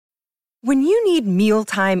When you need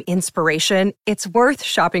mealtime inspiration, it's worth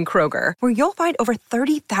shopping Kroger, where you'll find over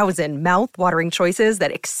 30,000 mouth-watering choices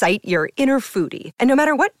that excite your inner foodie. And no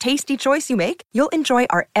matter what tasty choice you make, you'll enjoy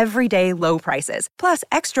our everyday low prices, plus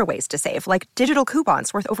extra ways to save, like digital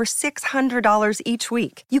coupons worth over $600 each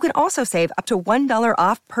week. You can also save up to $1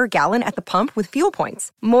 off per gallon at the pump with fuel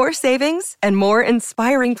points. More savings and more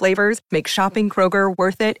inspiring flavors make shopping Kroger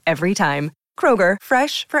worth it every time. Kroger,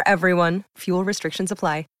 fresh for everyone. Fuel restrictions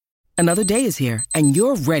apply. Another day is here, and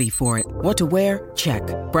you're ready for it. What to wear? Check.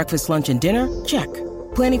 Breakfast, lunch, and dinner? Check.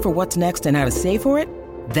 Planning for what's next and how to save for it?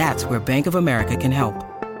 That's where Bank of America can help.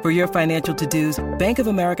 For your financial to-dos, Bank of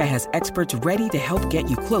America has experts ready to help get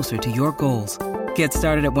you closer to your goals. Get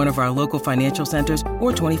started at one of our local financial centers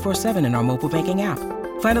or 24/7 in our mobile banking app.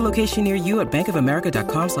 Find a location near you at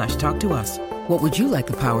bankofamerica.com/talktous. What would you like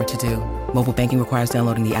the power to do? Mobile banking requires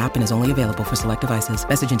downloading the app and is only available for select devices.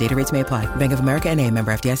 Message and data rates may apply. Bank of America N.A.,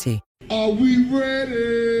 member FDIC. Are we ready?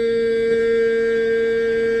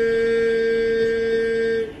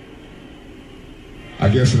 I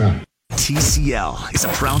guess not. TCL is a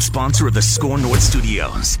proud sponsor of the Score North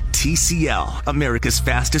Studios. TCL, America's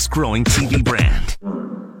fastest growing TV brand. 1,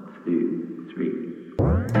 2,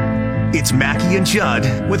 3. It's Mackie and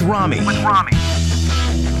Judd with Rami.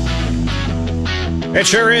 It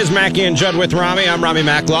sure is Mackie and Judd with Rami. I'm Rami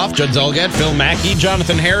Makloff, Judd Zulgad, Phil Mackey,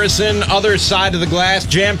 Jonathan Harrison. Other side of the glass,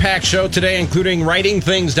 jam-packed show today, including writing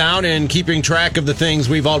things down and keeping track of the things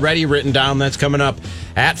we've already written down. That's coming up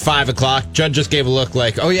at 5 o'clock. Judd just gave a look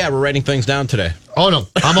like, oh yeah, we're writing things down today. Oh no,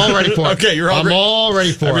 I'm all ready for it. Okay, I'm all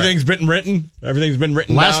ready for Everything's been written? Everything's been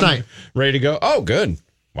written last down, night. Ready to go? Oh, good.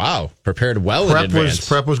 Wow, prepared well in advance.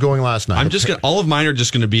 Prep was going last night. I'm just gonna. All of mine are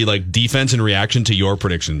just going to be like defense and reaction to your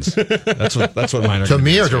predictions. That's what mine are. To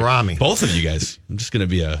me or to Rami? Both of you guys. I'm just going to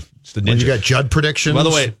be just a ninja. When you got Judd predictions. By the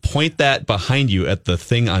way, point that behind you at the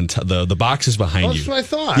thing on the boxes behind you. That's what I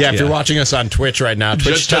thought. Yeah, if you're watching us on Twitch right now,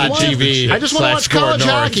 twitch.tv. I just want to watch college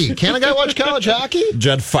hockey. Can a guy watch college hockey?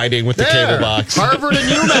 Judd fighting with the cable box. Harvard and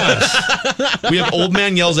UMass. We have old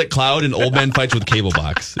man yells at cloud and old man fights with cable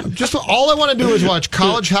box. Just all I want to do is watch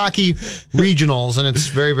college hockey regionals, and it's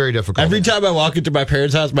very, very difficult. Every time I walk into my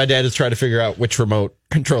parents' house, my dad is trying to figure out which remote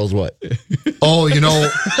controls what. Oh,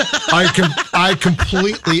 I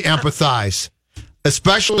completely empathize.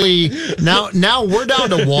 Especially now we're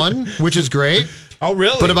down to one, which is great. Oh,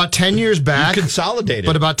 really? But about 10 years back, you consolidated.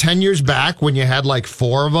 But about 10 years back, when you had like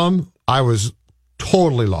 4 of them, I was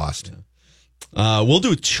totally lost. We'll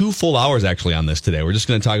do 2 full hours actually on this today. We're just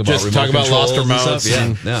going to talk about lost remotes.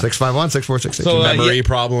 Yeah. 651-646. Memory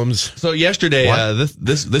problems. So yesterday,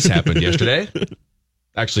 this happened yesterday.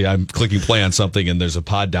 Actually, I'm clicking play on something and there's a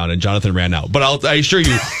pod down and Jonathan ran out. But I assure you,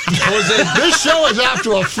 this show is off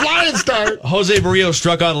to a flying start. Jose Barrio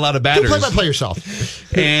struck out a lot of batters. Do play yourself.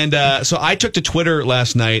 And so I took to Twitter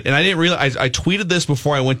last night and I didn't realize I tweeted this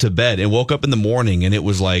before I went to bed and woke up in the morning and it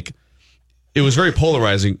was very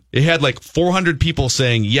polarizing. It had like 400 people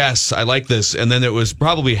saying, yes, I like this. And then it was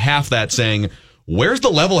probably half that saying, where's the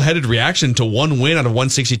level-headed reaction to one win out of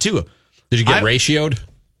 162? Did you get ratioed?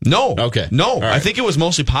 No. Okay. No. Right. I think it was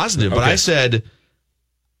mostly positive. But I said,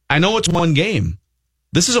 I know it's one game.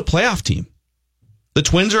 This is a playoff team. The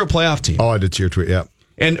Twins are a playoff team. Oh, I did see your tweet, yeah.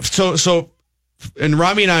 And so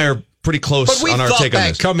Rami and I are pretty close on our take on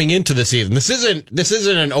this. Coming into the season, this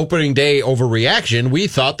isn't an opening day overreaction.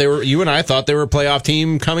 You and I thought they were a playoff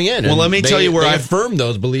team coming in. Well, let me tell you where I affirmed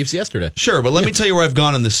those beliefs yesterday. Sure, but let me tell you where I've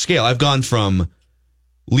gone on this scale. I've gone from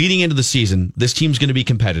leading into the season, this team's going to be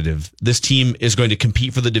competitive. This team is going to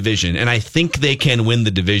compete for the division, and I think they can win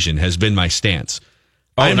the division, has been my stance.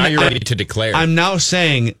 Now you're ready to declare. I'm now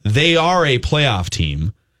saying they are a playoff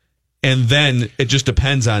team, and then it just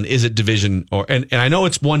depends on is it division or and I know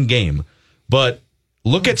it's one game, but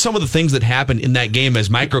look at some of the things that happened in that game as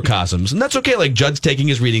microcosms, and that's okay. Like Judd's taking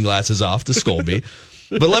his reading glasses off to scold me.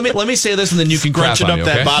 But let me say this, and then you can crunch on me.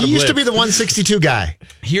 Okay? He used to be the 162 guy.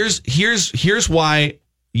 Here's why.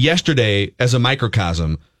 Yesterday, as a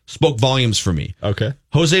microcosm, spoke volumes for me. Okay.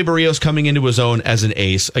 Jose Barrios coming into his own as an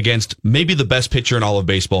ace against maybe the best pitcher in all of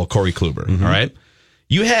baseball, Corey Kluber. Mm-hmm. All right.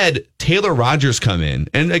 You had Taylor Rogers come in,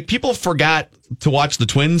 and people forgot to watch the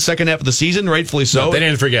Twins second half of the season, rightfully so. No, they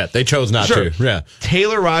didn't forget. They chose not to. Yeah.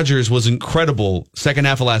 Taylor Rogers was incredible second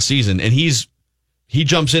half of last season, and he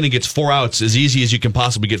jumps in and gets 4 outs as easy as you can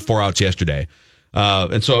possibly get 4 outs yesterday.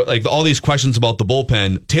 And so, like all these questions about the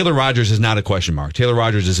bullpen, Taylor Rogers is not a question mark. Taylor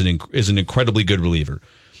Rogers is an incredibly good reliever.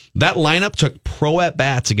 That lineup took pro at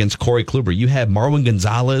bats against Corey Kluber. You had Marwin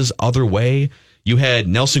Gonzalez other way. You had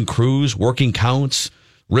Nelson Cruz working counts.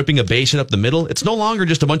 ripping a base hit up the middle. It's no longer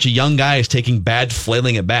just a bunch of young guys taking bad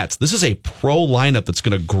flailing at bats. This is a pro lineup that's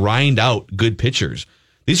going to grind out good pitchers.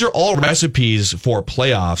 These are all recipes for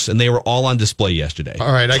playoffs, and they were all on display yesterday.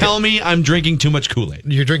 All right, Tell me I'm drinking too much Kool-Aid.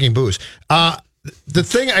 You're drinking booze. The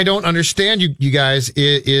thing I don't understand, you guys,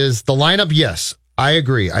 is the lineup. Yes, I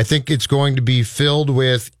agree. I think it's going to be filled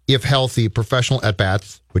with, if healthy, professional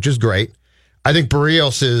at-bats, which is great. I think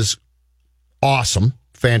Barrios is awesome,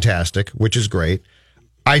 fantastic, which is great.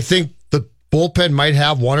 I think the bullpen might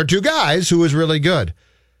have one or two guys who is really good.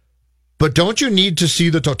 But don't you need to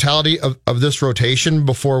see the totality of this rotation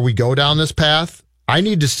before we go down this path? I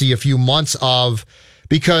need to see a few months of,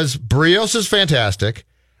 because Barrios is fantastic.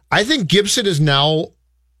 I think Gibson is now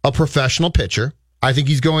a professional pitcher. I don't think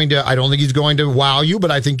he's going to wow you,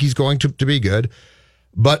 but I think he's going to be good.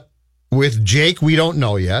 But with Jake, we don't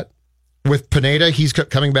know yet. With Pineda, he's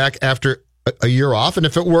coming back after a year off. And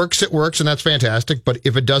if it works, and that's fantastic. But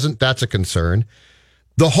if it doesn't, that's a concern.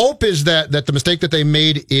 The hope is that the mistake that they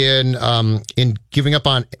made in giving up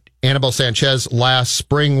on Anibal Sanchez last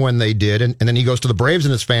spring when they did, and then he goes to the Braves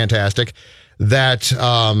and it's fantastic, that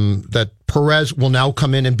Perez will now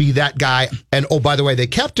come in and be that guy. And, oh, by the way, they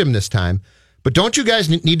kept him this time. But don't you guys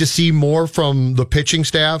need to see more from the pitching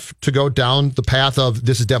staff to go down the path of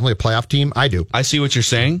this is definitely a playoff team? I do. I see what you're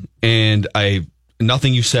saying, and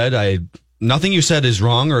nothing you said is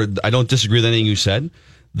wrong, or I don't disagree with anything you said.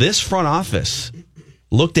 This front office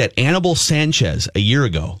looked at Anibal Sanchez a year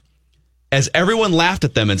ago as everyone laughed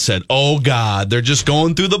at them and said, oh, God, they're just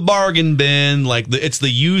going through the bargain bin, like it's the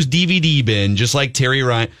used DVD bin, just like Terry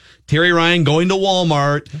Ryan. Terry Ryan going to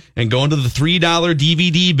Walmart and going to the $3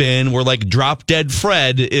 DVD bin where like Drop Dead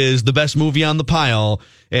Fred is the best movie on the pile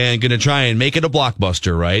and going to try and make it a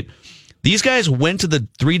blockbuster, right? These guys went to the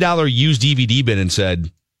 $3 used DVD bin and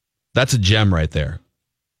said, that's a gem right there.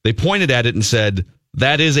 They pointed at it and said,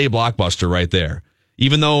 that is a blockbuster right there.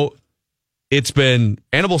 Even though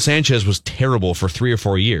Anibal Sanchez was terrible for 3 or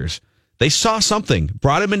 4 years. They saw something,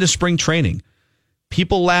 brought him into spring training.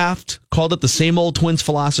 People laughed, called it the same old Twins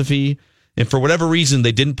philosophy, and for whatever reason,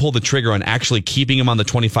 they didn't pull the trigger on actually keeping him on the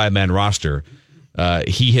 25-man roster.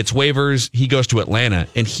 He hits waivers, he goes to Atlanta,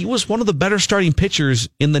 and he was one of the better starting pitchers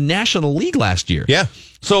in the National League last year. Yeah.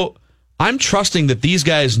 So I'm trusting that these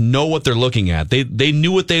guys know what they're looking at. They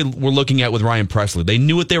knew what they were looking at with Ryan Presley. They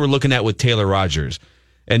knew what they were looking at with Taylor Rogers.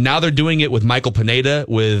 And now they're doing it with Michael Pineda,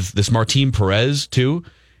 with this Martin Perez, too.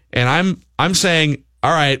 And I'm saying,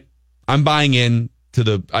 all right, I'm buying in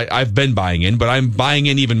to I've been buying in, but I'm buying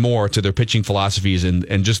in even more to their pitching philosophies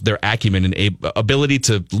and just their acumen and ability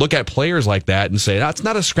to look at players like that and say, that's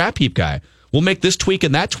not a scrap heap guy. We'll make this tweak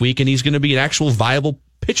and that tweak, and he's going to be an actual viable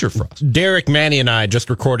pitcher for us. Derek, Manny, and I just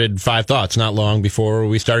recorded 5 Thoughts not long before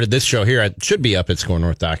we started this show here. It should be up at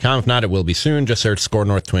scorenorth.com. If not, it will be soon. Just search Score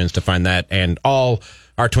North Twins to find that and all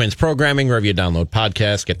our Twins programming, wherever you download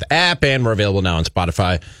podcasts, get the app, and we're available now on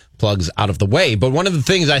Spotify. Plugs out of the way. But one of the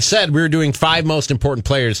things I said, we were doing 5 most important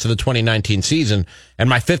players to the 2019 season, and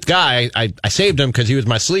my 5th guy, I saved him because he was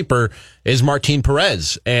my sleeper, is Martin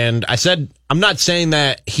Perez. And I said, I'm not saying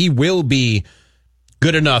that he will be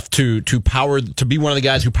good enough to be one of the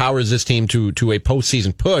guys who powers this team to a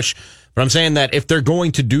postseason push, but I'm saying that if they're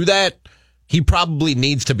going to do that, he probably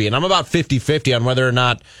needs to be. And I'm about 50-50 on whether or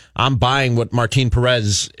not I'm buying what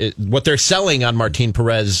they're selling on Martin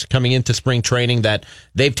Perez coming into spring training, that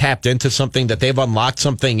they've tapped into something, that they've unlocked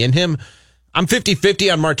something in him. I'm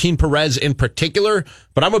 50-50 on Martin Perez in particular,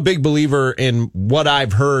 but I'm a big believer in what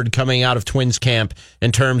I've heard coming out of Twins camp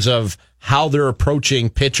in terms of how they're approaching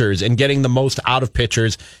pitchers and getting the most out of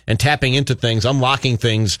pitchers and tapping into things, unlocking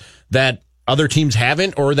things that other teams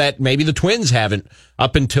haven't, or that maybe the Twins haven't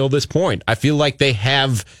up until this point. I feel like they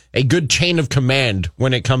have a good chain of command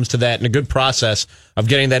when it comes to that, and a good process of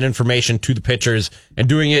getting that information to the pitchers and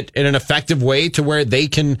doing it in an effective way to where they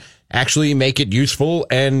can actually make it useful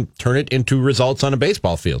and turn it into results on a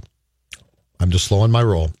baseball field. I'm just slowing my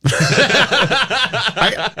roll.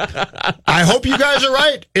 I hope you guys are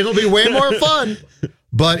right. It'll be way more fun.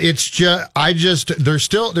 But it's there's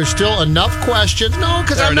still enough questions. No,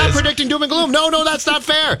 because I'm not predicting doom and gloom. No, that's not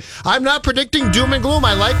fair. I'm not predicting doom and gloom.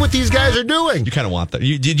 I like what these guys are doing. You kind of want that.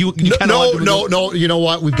 You No. You know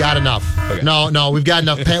what? We've got enough. Okay. No. We've got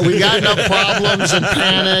enough. We've got enough problems and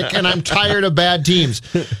panic, and I'm tired of bad teams.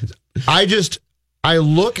 I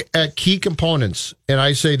look at key components, and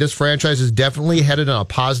I say this franchise is definitely headed in a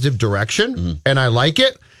positive direction, and I like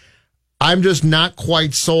it. I'm just not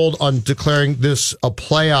quite sold on declaring this a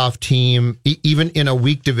playoff team, even in a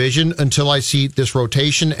weak division, until I see this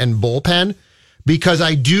rotation and bullpen, because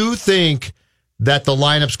I do think that the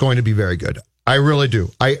lineup's going to be very good. I really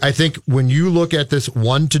do. I think when you look at this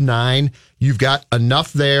 1 to 9, you've got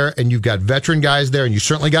enough there, and you've got veteran guys there, and you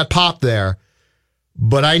certainly got Pop there.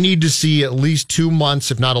 But I need to see at least 2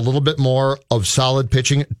 months, if not a little bit more, of solid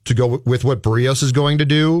pitching to go with what Barrios is going to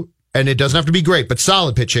do. And it doesn't have to be great, but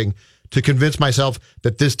solid pitching to convince myself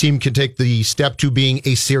that this team can take the step to being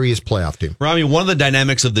a serious playoff team. Rami, one of the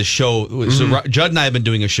dynamics of this show, so Judd and I have been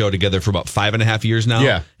doing a show together for about 5.5 years now.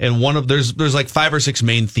 Yeah. And there's like 5 or 6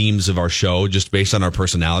 main themes of our show just based on our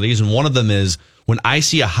personalities. And one of them is when I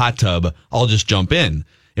see a hot tub, I'll just jump in.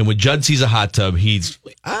 And when Judd sees a hot tub, he's,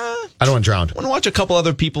 I don't want to drown. I want to watch a couple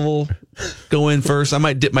other people go in first. I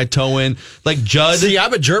might dip my toe in. Like Judd. See,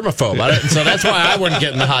 I'm a germaphobe, so that's why I wouldn't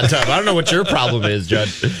get in the hot tub. I don't know what your problem is, Judd.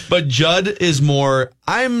 But Judd is more,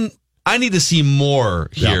 I need to see more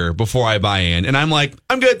here before I buy in. And I'm like,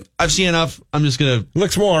 I'm good. I've seen enough. I'm just going to.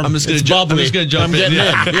 Looks warm. I'm just going to jump in. I'm getting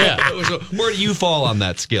in. Yeah. So where do you fall on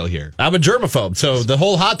that scale here? I'm a germaphobe, so the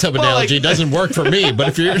whole hot tub analogy doesn't work for me. But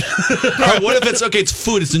if you're. All right, what if it's okay? It's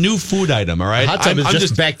food. It's a new food item, all right? Hot tub is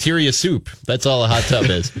just bacteria soup. That's all a hot tub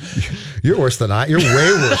is. You're worse than I. You're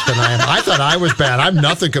way worse than I am. I thought I was bad. I'm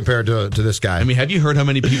nothing compared to this guy. I mean, have you heard how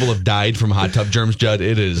many people have died from hot tub germs, Judd?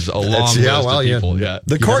 It is a long list of people. Yeah.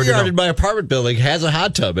 The courtyard in my apartment building has a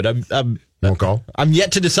hot tub, and won't go. I'm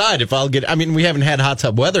yet to decide if I'll get. I mean, we haven't had hot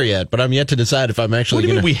tub weather yet, but I'm yet to decide if I'm actually. What do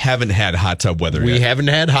you mean we haven't had hot tub weather? We haven't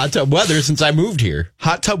had hot tub weather since I moved here.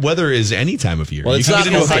 Hot tub weather is any time of year. Well, it's not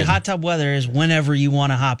hot tub weather is whenever you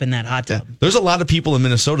want to hop in that hot tub. Yeah. There's a lot of people in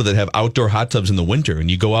Minnesota that have outdoor hot tubs in the winter, and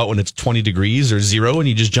you go out when it's 20 degrees or 0, and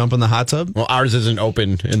you just jump in the hot tub. Well, ours isn't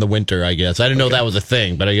open in the winter. I guess I didn't know that was a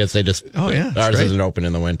thing, but I guess they just. Oh yeah, ours isn't open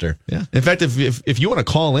in the winter. Yeah. In fact, if you want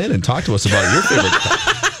to call in and talk to us about your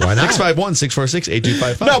favorite. Why not?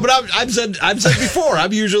 651-646-8255. No, but I've said before.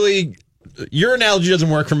 I'm usually your analogy doesn't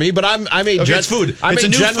work for me, but I'm a it's food. It's a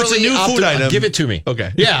new food item. Give it to me.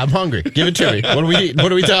 Okay. Yeah, I'm hungry. Give it to me.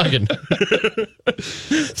 What are we talking?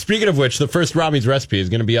 Speaking of which, the first Rami's recipe is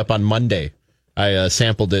going to be up on Monday. I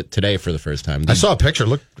sampled it today for the first time. I saw a picture.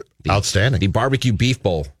 Looked outstanding. The barbecue beef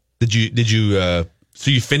bowl. Did you? So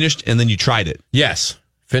you finished and then you tried it? Yes.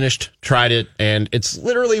 Finished, tried it, and it's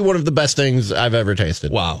literally one of the best things I've ever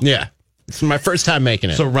tasted. Wow. Yeah. It's my first time making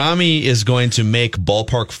it. So Rami is going to make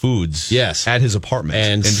Ballpark Foods at his apartment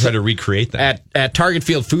and try to recreate that. At Target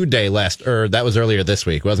Field Food Day that was earlier this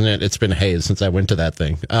week, wasn't it? It's been a haze since I went to that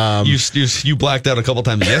thing. You blacked out a couple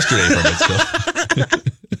times yesterday from it still.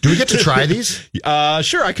 Do we get to try these?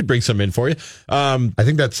 Sure, I could bring some in for you. I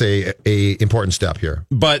think that's a important step here,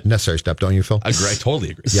 but necessary step, don't you, Phil? I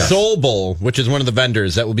totally agree. Yes. Soul Bowl, which is one of the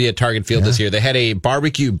vendors that will be at Target Field this year, they had a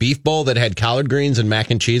barbecue beef bowl that had collard greens and mac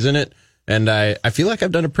and cheese in it, and I feel like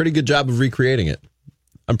I've done a pretty good job of recreating it.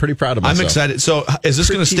 I'm pretty proud of myself. I'm excited. So, is this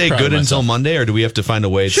going to stay good until Monday, or do we have to find a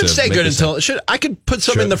way to stay good until? I could put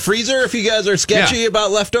some in the freezer if you guys are sketchy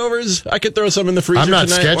about leftovers. I could throw some in the freezer. I'm not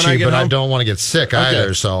tonight sketchy, but I don't want to get sick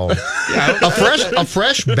either. So, a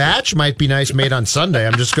fresh batch might be nice made on Sunday.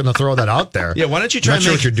 I'm just going to throw that out there. Yeah, why don't you try? Not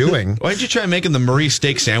sure what you're doing. Why don't you try making the Marie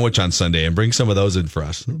steak sandwich on Sunday and bring some of those in for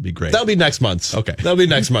us? That'll be great. That'll be next month's. Okay, that'll be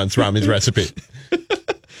next month's Rami's recipe.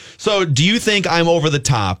 So, do you think I'm over the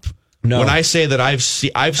top? No. When I say that I've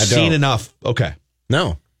seen enough, okay.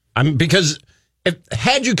 No. Because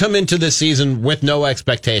had you come into this season with no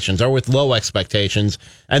expectations or with low expectations,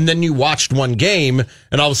 and then you watched one game,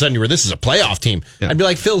 and all of a sudden this is a playoff team, I'd be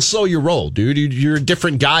like, Phil, slow your roll, dude. You're a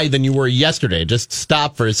different guy than you were yesterday. Just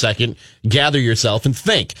stop for a second, gather yourself, and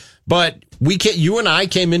think. But you and I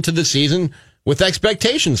came into the season with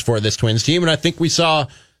expectations for this Twins team, and I think we saw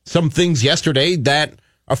some things yesterday that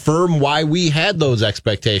affirm why we had those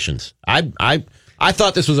expectations. I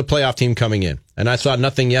thought this was a playoff team coming in, and I saw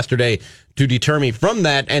nothing yesterday to deter me from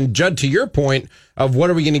that. And Judd, to your point of what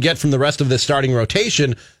are we going to get from the rest of this starting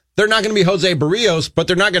rotation, they're not going to be Jose Barrios, but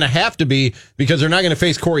they're not going to have to be because they're not going to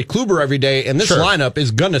face Corey Kluber every day, and this lineup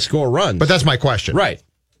is going to score runs. But that's my question. Right.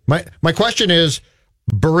 My question is,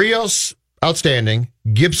 Barrios, outstanding.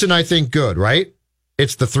 Gibson, I think, good, right?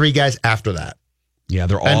 It's the 3 guys after that. Yeah,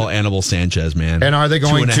 they're all Anibal Sanchez, man. And are they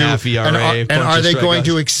going 2.5 ERA? And are they going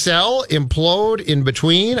to excel, implode in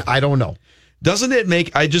between? I don't know. Doesn't it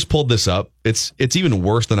make? I just pulled this up. It's even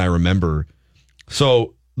worse than I remember.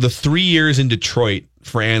 So the 3 years in Detroit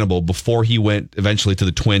for Anibal before he went eventually to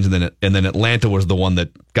the Twins, and then Atlanta was the one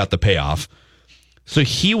that got the payoff. So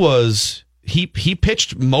he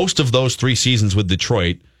pitched most of those 3 seasons with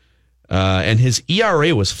Detroit. And his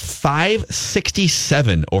ERA was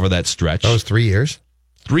 5.67 over that stretch. That was 3 years?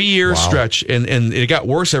 3 year stretch. And it got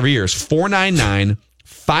worse every year. It's 4.99,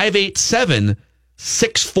 5.87,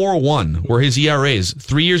 6.41 were his ERAs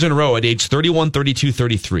 3 years in a row at age 31, 32,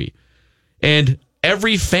 33. And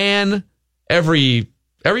every fan, every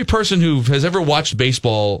person who has ever watched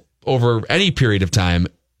baseball over any period of time,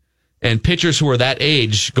 and pitchers who are that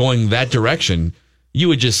age going that direction, you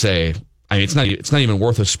would just say, I mean, it's not even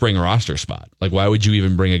worth a spring roster spot. Like, why would you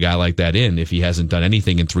even bring a guy like that in if he hasn't done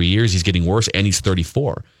anything in 3 years? He's getting worse, and he's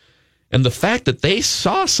 34. And the fact that they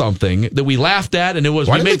saw something that we laughed at, and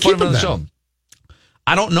we made fun of it on the show.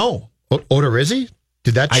 I don't know. Odorizzi?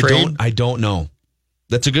 Did that trade? I don't know.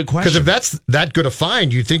 That's a good question. Because if that's that good a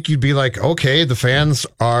find, you'd think you'd be like, okay, the fans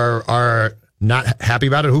are not happy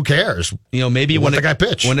about it. Who cares? Maybe when the guy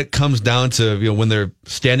pitch. When it comes down to when they're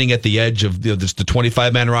standing at the edge of just the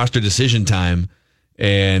 25-man roster decision time,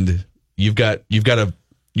 and you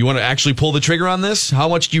want to actually pull the trigger on this. How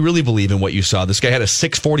much do you really believe in what you saw? This guy had a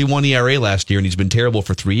 6.41 ERA last year, and he's been terrible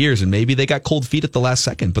for 3 years. And maybe they got cold feet at the last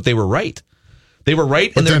second, but they were right. They were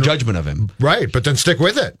right in their judgment of him. Right, but then stick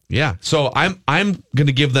with it. Yeah. So I'm going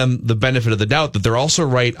to give them the benefit of the doubt that they're also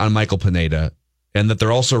right on Michael Pineda, and that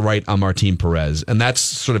they're also right on Martin Perez. And that's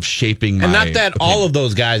sort of shaping my And not that opinion. all of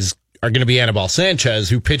those guys are going to be Anibal Sanchez,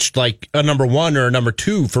 who pitched like a number 1 or a number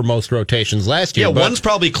 2 for most rotations last year. Yeah, one's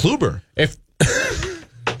probably Kluber.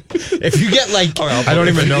 If you get like, I don't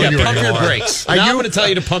even know you pump anymore. your brakes. Now I'm going to tell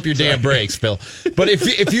you to pump your damn brakes, Bill. But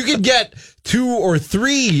if you could get 2 or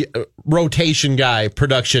 3 rotation guy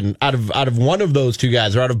production out of one of those 2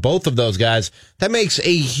 guys or out of both of those guys, that makes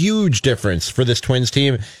a huge difference for this Twins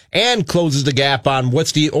team and closes the gap on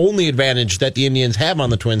what's the only advantage that the Indians have on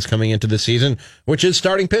the Twins coming into the season, which is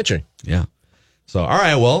starting pitching. Yeah. So, all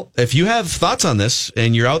right, well, if you have thoughts on this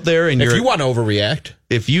and you're out there and if you want to overreact,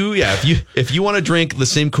 if you want to drink the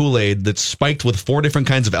same Kool-Aid that's spiked with 4 different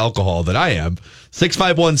kinds of alcohol that I am,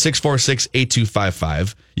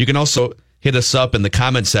 651-646-8255. You can also hit us up in the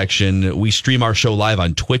comment section. We stream our show live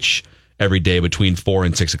on Twitch every day between 4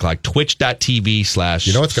 and 6 o'clock. Twitch.tv/.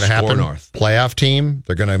 You know what's going to happen? North. Playoff team.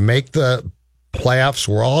 They're going to make the playoffs.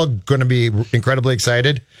 We're all going to be incredibly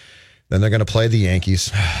excited. Then they're going to play the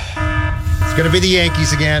Yankees. It's going to be the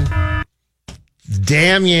Yankees again.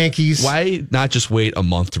 Damn Yankees. Why not just wait a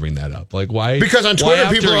month to bring that up? Like, why? Because on Twitter,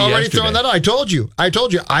 people are already yesterday? throwing that out. I told you. I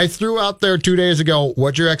threw out there 2 days ago,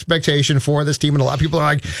 what's your expectation for this team? And a lot of people are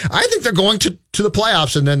like, I think they're going to the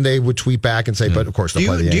playoffs. And then they would tweet back and say, but of course they'll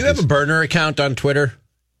play the Yankees. Do you have a burner account on Twitter?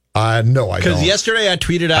 No, I don't. Because yesterday I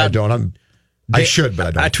tweeted out. I don't. I should, but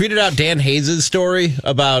I don't. I tweeted out Dan Hayes' story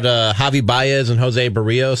about Javi Baez and Jose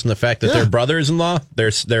Barrios and the fact that they're brothers-in-law.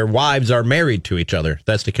 Their wives are married to each other.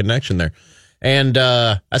 That's the connection there. And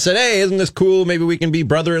I said, hey, isn't this cool? Maybe we can be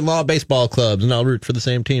brother-in-law baseball clubs, and I'll root for the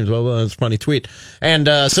same teams. Well, it's a funny tweet. And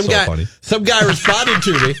some guy responded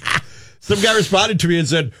to me. Some guy responded to me and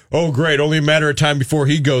said, oh, great, only a matter of time before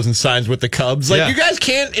he goes and signs with the Cubs. Like, you guys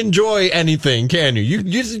can't enjoy anything, can you? You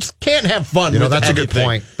just can't have fun with that's anything. a good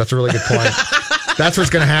point. That's a really good point. That's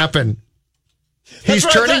what's going to happen. He's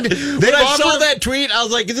turning. When I saw that tweet, I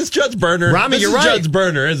was like, "Is this Judd's burner?" Rami, this you're is right. Judd's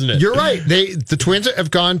burner, isn't it? You're right. The Twins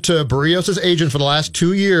have gone to Barrios' agent for the last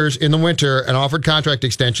 2 years in the winter and offered contract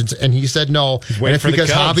extensions, and he said no. And it's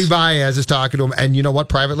because Javi Baez is talking to him. And you know what?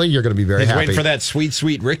 Privately, you're going to be very happy. Waiting for that sweet,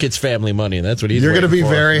 sweet Ricketts family money. That's what he's. You're going to be for.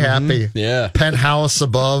 very happy. Yeah. Penthouse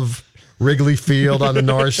above Wrigley Field on the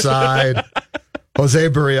north side. Jose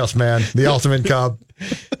Barrios, man, the ultimate Cub.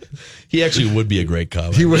 He actually would be a great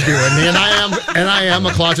Cub. He would be, wouldn't he? And I am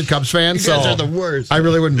a closet Cubs fan, You guys are the worst. I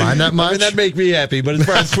really wouldn't mind that much. I mean, that'd make me happy, but as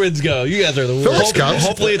far as Twins go, you guys are the worst.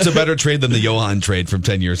 Hopefully it's a better trade than the Johan trade from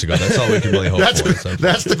 10 years ago. That's all we can really hope for.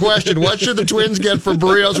 That's the question. What should the Twins get for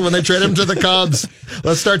Barrios when they trade him to the Cubs?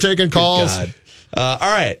 Let's start taking calls. All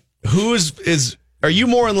right. Are you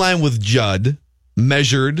more in line with Judd,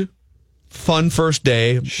 measured, fun first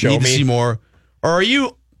day, need to see more, or are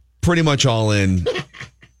you pretty much all in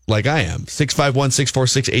like I am?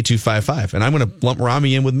 651-646-8255. And I'm going to lump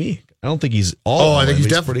Rami in with me. I don't think he's all. I think he's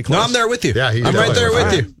definitely close. No, I'm there with you. Yeah, I'm right there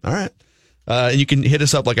with you. All right. And you can hit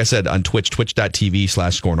us up, like I said, on Twitch,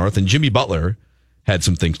 twitch.tv/ScoreNorth. And Jimmy Butler had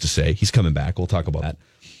some things to say. He's coming back. We'll talk about that.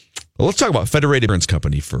 Well, let's talk about Federated Insurance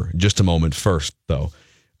Company for just a moment first, though.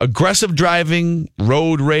 Aggressive driving,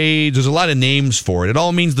 road rage, there's a lot of names for it. It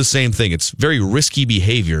all means the same thing. It's very risky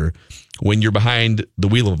behavior when you're behind the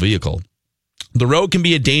wheel of a vehicle. The road can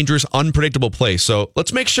be a dangerous, unpredictable place. So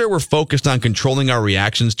let's make sure we're focused on controlling our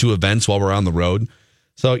reactions to events while we're on the road.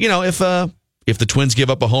 So, if the Twins give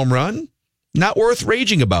up a home run, not worth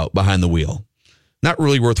raging about behind the wheel. Not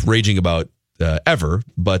really worth raging about ever,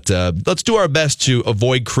 but let's do our best to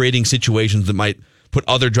avoid creating situations that might put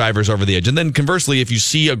other drivers over the edge. And then conversely, if you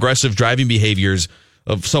see aggressive driving behaviors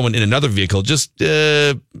of someone in another vehicle, just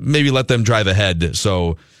maybe let them drive ahead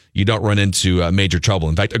so you don't run into major trouble.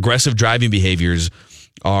 In fact, aggressive driving behaviors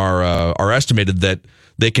are estimated that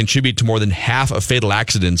they contribute to more than half of fatal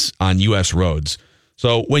accidents on U.S. roads.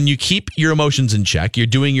 So when you keep your emotions in check, you're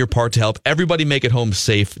doing your part to help everybody make it home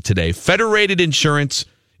safe today. Federated Insurance.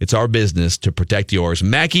 It's our business to protect yours.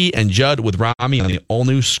 Mackey and Judd with Rami on the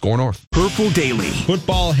all-new Score North. Purple Daily.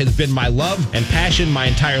 Football has been my love and passion my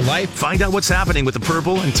entire life. Find out what's happening with the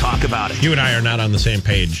Purple and talk about it. You and I are not on the same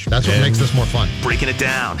page. That's what makes this more fun. Breaking it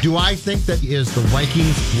down. Do I think that is the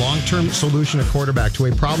Vikings' long-term solution at quarterback to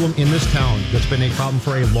a problem in this town that's been a problem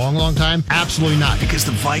for a long, long time? Absolutely not. Because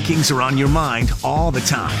the Vikings are on your mind all the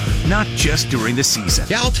time, not just during the season.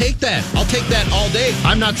 Yeah, I'll take that. I'll take that all day.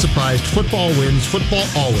 I'm not surprised. Football wins. Football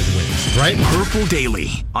always wins, right? Purple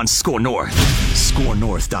Daily on Score North.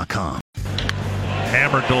 ScoreNorth.com.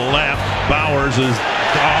 Hammered to left. Bowers is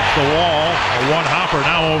off the wall. A one-hopper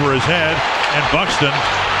now over his head. And Buxton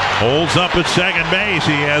holds up at second base.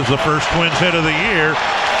 He has the first Twins hit of the year.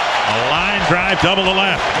 A line drive, double to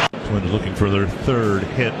left. Twins looking for their third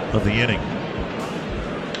hit of the inning.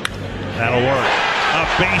 That'll work. A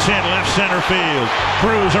base hit left center field.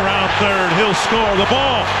 Cruz around third. He'll score. The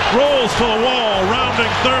ball rolls to the wall. Rounding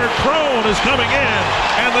third. Crone is coming in.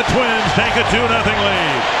 And the Twins take a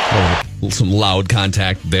 2-0 lead. Some loud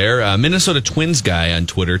contact there. Minnesota Twins guy on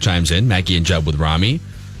Twitter chimes in. Mackey and Judd with Rami.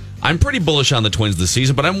 I'm pretty bullish on the Twins this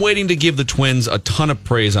season, but I'm waiting to give the Twins a ton of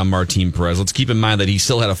praise on Martin Perez. Let's keep in mind that he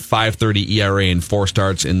still had a 5.30 ERA in 4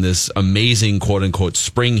 starts in this amazing quote-unquote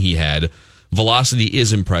spring he had. Velocity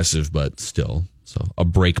is impressive, but still. So a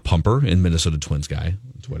break pumper in Minnesota Twins guy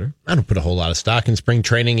on Twitter. I don't put a whole lot of stock in spring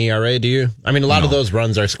training ERA, do you? I mean, a lot of those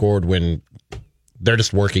runs are scored when they're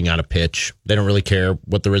just working on a pitch. They don't really care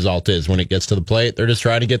what the result is when it gets to the plate. They're just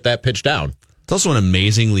trying to get that pitch down. It's also an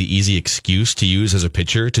amazingly easy excuse to use as a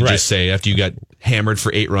pitcher to just say after you got hammered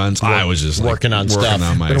for 8 runs, I was just working on stuff.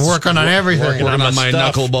 Been working on everything. Working on my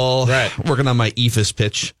knuckleball. Right. Working on my eephus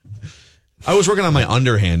pitch. I was working on my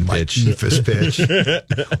underhand pitch. Eephus pitch.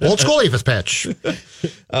 Old school Eephus pitch.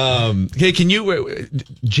 Okay, can you...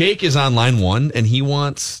 Jake is on line 1, and he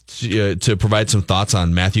wants to provide some thoughts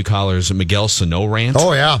on Matthew Collar's Miguel Sano rant.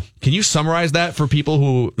 Oh, yeah. Can you summarize that for people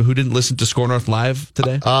who didn't listen to Score North Live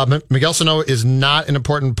today? Miguel Sano is not an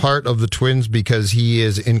important part of the Twins because he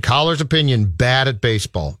is, in Collar's opinion, bad at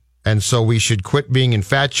baseball. And so we should quit being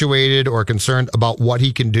infatuated or concerned about what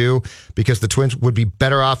he can do because the Twins would be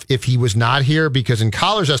better off if he was not here because in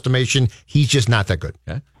Collar's estimation, he's just not that good.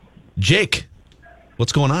 Okay. Jake,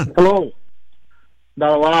 what's going on? Hello.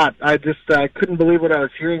 Not a lot. I couldn't believe what I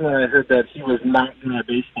was hearing when I heard that he was not good at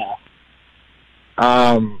baseball.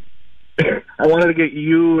 I wanted to get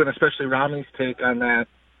you and especially Rami's take on that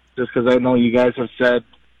just because I know you guys have said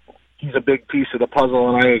he's a big piece of the puzzle,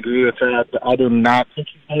 and I agree with that. I do not think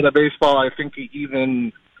he's good at baseball. I think he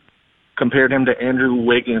even compared him to Andrew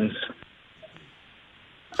Wiggins.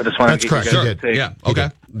 I just wanted to get you guys' take. Yeah, okay.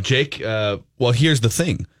 Jake, well, here's the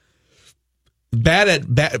thing.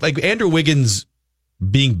 Like Andrew Wiggins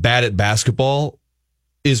being bad at basketball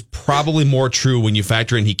is probably more true when you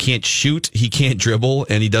factor in he can't shoot, he can't dribble,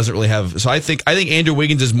 and he doesn't really have... So I think Andrew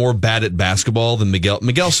Wiggins is more bad at basketball than Miguel.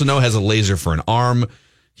 Miguel Sano has a laser for an arm.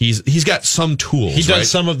 He's got some tools. He does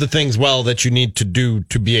some of the things well that you need to do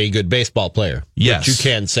to be a good baseball player. Yes. Which you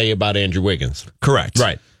can say about Andrew Wiggins. Correct.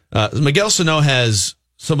 Right. Miguel Sano has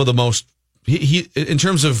some of the most, he in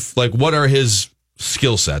terms of like what are his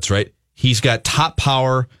skill sets, right? He's got top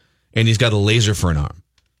power and he's got a laser for an arm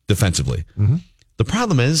defensively. Mm-hmm. The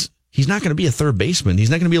problem is he's not going to be a third baseman. He's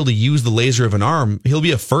not going to be able to use the laser of an arm. He'll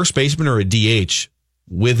be a first baseman or a DH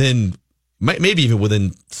maybe even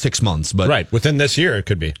within 6 months. But right, within this year it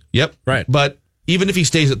could be. Yep. Right. But even if he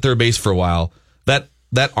stays at third base for a while, that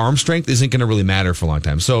arm strength isn't going to really matter for a long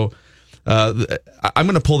time. So I'm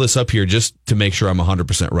going to pull this up here just to make sure I'm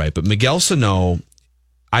 100% right. But Miguel Sano,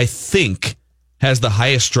 I think, has the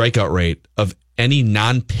highest strikeout rate of any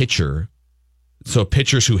non-pitcher. So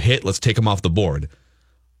pitchers who hit, let's take him off the board.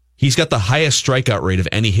 He's got the highest strikeout rate of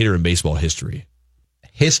any hitter in baseball history.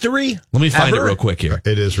 History? Let me find it real quick here.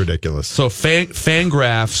 It is ridiculous. So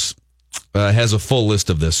Fangraphs has a full list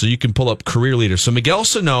of this, so you can pull up career leaders. So Miguel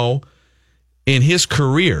Sano, in his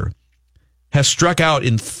career, has struck out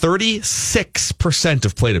in 36%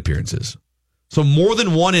 of plate appearances. So more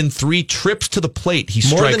than 1 in 3 trips to the plate, he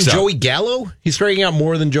strikes out. More than Joey Gallo? He's striking out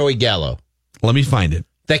more than Joey Gallo. Let me find it.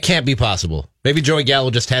 That can't be possible. Maybe Joey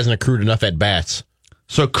Gallo just hasn't accrued enough at bats.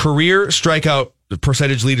 So career strikeout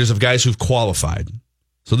percentage leaders of guys who've qualified.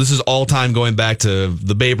 So this is all time going back to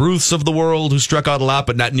the Babe Ruths of the world who struck out a lot,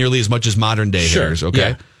 but not nearly as much as modern day hitters.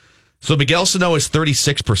 Okay. Yeah. So Miguel Sano is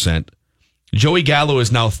 36%. Joey Gallo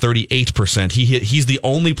is now 38%. He's the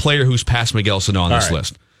only player who's passed Miguel Sano on this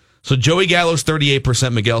list. So Joey Gallo's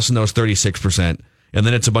 38%, Miguel Sano's 36%, and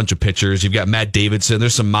then it's a bunch of pitchers. You've got Matt Davidson.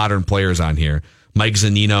 There's some modern players on here. Mike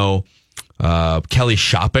Zunino, Kelly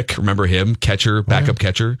Shopik, remember him? Catcher, backup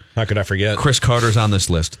catcher. How could I forget? Chris Carter's on this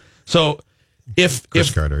list. So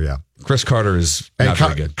Chris Carter, yeah. Chris Carter is not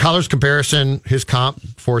very good. Collar's comparison, his comp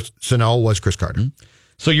for Sano was Chris Carter.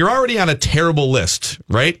 So you're already on a terrible list,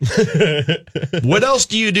 right? What else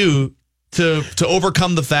do you do to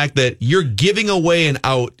overcome the fact that you're giving away an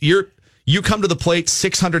out? You come to the plate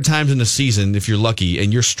 600 times in a season, if you're lucky,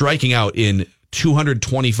 and you're striking out in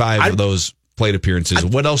 225 of those plate appearances.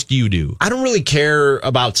 What else do you do? I don't really care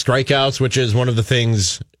about strikeouts, which is one of the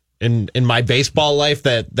things in my baseball life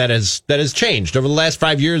that has changed. Over the last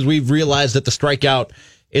 5 years, we've realized that the strikeout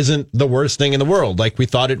isn't the worst thing in the world like we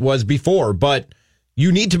thought it was before, but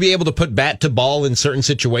you need to be able to put bat to ball in certain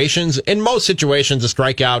situations. In most situations, a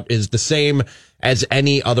strikeout is the same as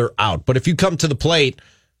any other out. But if you come to the plate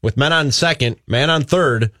with men on second, man on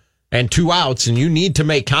third, and 2 outs, and you need to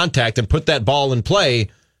make contact and put that ball in play,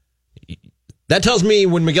 that tells me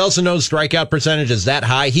when Miguel Sano's strikeout percentage is that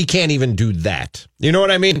high, he can't even do that. You know what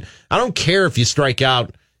I mean? I don't care if you strike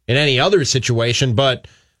out in any other situation, but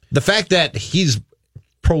the fact that he's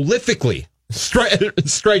prolifically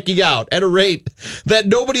striking out at a rate that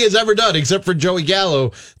nobody has ever done except for Joey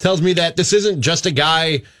Gallo tells me that this isn't just a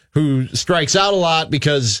guy who strikes out a lot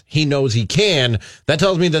because he knows he can. That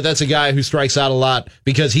tells me that that's a guy who strikes out a lot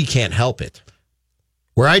because he can't help it.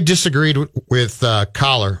 Where I disagreed with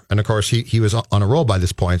Collar, and of course he was on a roll by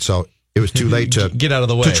this point, so it was too late to get out of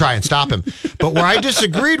the way to try and stop him. But where I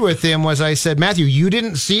disagreed with him was I said, Matthew, you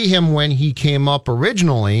didn't see him when he came up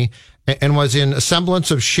originally and was in a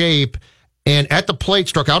semblance of shape and at the plate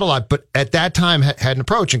struck out a lot, but at that time had an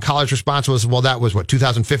approach. And Collar's response was, well, that was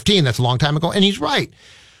 2015. That's a long time ago. And he's right.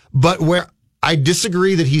 But where I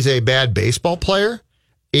disagree that he's a bad baseball player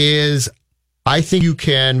is I think you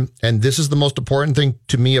can, and this is the most important thing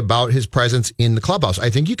to me about his presence in the clubhouse, I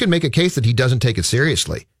think you can make a case that he doesn't take it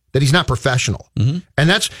seriously, that he's not professional. Mm-hmm. And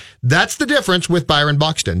that's the difference with Byron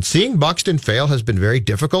Buxton. Seeing Buxton fail has been very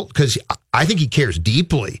difficult because I think he cares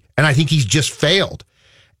deeply, and I think he's just failed.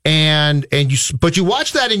 But you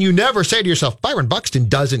watch that and you never say to yourself, Byron Buxton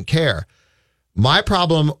doesn't care. My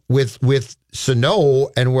problem with Sano,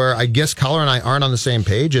 and where I guess Collar and I aren't on the same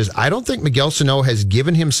page, is I don't think Miguel Sano has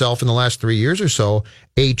given himself in the last 3 years or so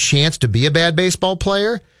a chance to be a bad baseball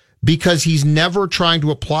player because he's never trying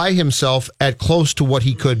to apply himself at close to what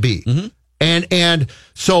he could be. Mm-hmm. And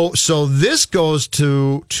so this goes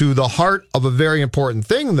to the heart of a very important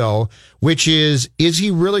thing, though, which is he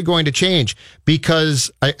really going to change?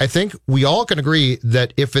 Because I think we all can agree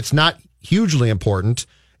that if it's not hugely important,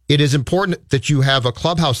 it is important that you have a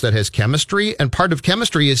clubhouse that has chemistry. And part of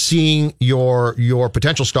chemistry is seeing your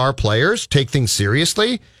potential star players take things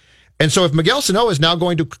seriously. And so if Miguel Sano is now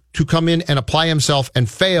going to come in and apply himself and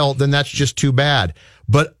fail, then that's just too bad.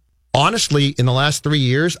 But honestly, in the last 3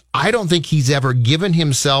 years, I don't think he's ever given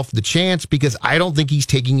himself the chance because I don't think he's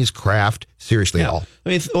taking his craft seriously at all. I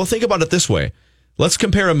mean, well, think about it this way. Let's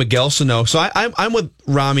compare a Miguel Sano. So I'm with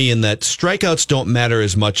Rami in that strikeouts don't matter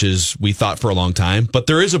as much as we thought for a long time, but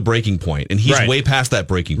there is a breaking point, and he's way past that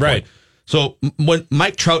breaking point. Right. So when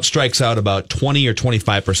Mike Trout strikes out about 20 or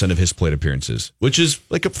 25% of his plate appearances, which is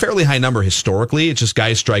like a fairly high number historically, it's just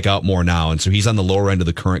guys strike out more now, and so he's on the lower end of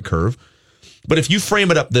the current curve. But if you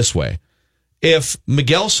frame it up this way, if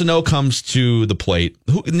Miguel Sano comes to the plate,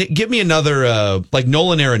 give me another, like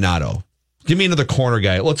Nolan Arenado. Give me another corner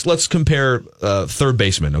guy. Let's compare third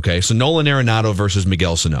baseman, okay? So Nolan Arenado versus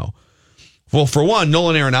Miguel Sano. Well, for one,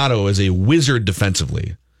 Nolan Arenado is a wizard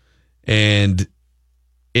defensively. And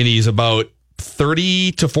he's about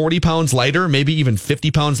 30 to 40 pounds lighter, maybe even 50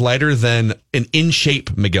 pounds lighter than an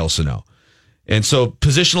in-shape Miguel Sano. And so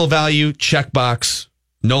positional value, checkbox,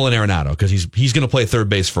 Nolan Arenado, because he's going to play third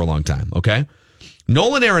base for a long time, okay?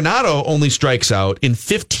 Nolan Arenado only strikes out in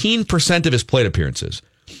 15% of his plate appearances.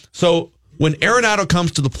 So when Arenado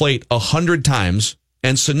comes to the plate 100 times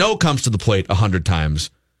and Sano comes to the plate 100 times,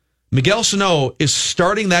 Miguel Sano is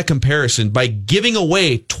starting that comparison by giving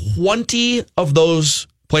away 20 of those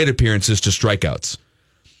plate appearances to strikeouts.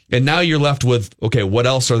 And now you're left with, okay, what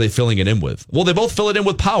else are they filling it in with? Well, they both fill it in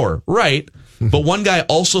with power, right? But one guy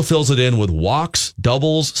also fills it in with walks,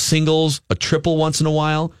 doubles, singles, a triple once in a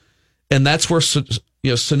while. And that's where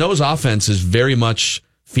Sano's offense is very much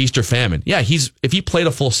feast or famine. Yeah, if he played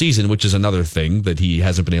a full season, which is another thing that he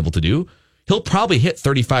hasn't been able to do, he'll probably hit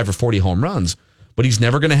 35 or 40 home runs, but he's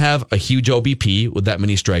never going to have a huge OBP with that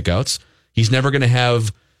many strikeouts. He's never going to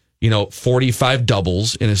have, 45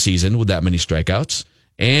 doubles in a season with that many strikeouts,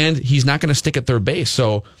 and he's not going to stick at third base.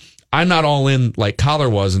 So I'm not all in like Collar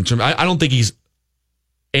was in terms. I don't think he's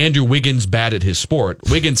Andrew Wiggins bad at his sport.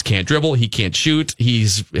 Wiggins can't dribble. He can't shoot.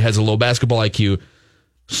 Has a low basketball IQ.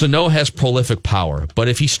 Sano has prolific power, but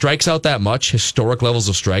if he strikes out that much, historic levels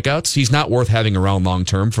of strikeouts, he's not worth having around long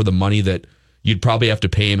term for the money that you'd probably have to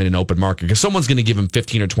pay him in an open market because someone's going to give him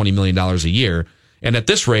 $15 or $20 million a year. And at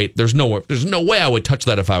this rate, there's no way I would touch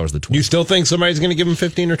that if I was the Twins. You still think somebody's going to give him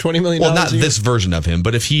 $15 or $20 million? Well, not this version of him,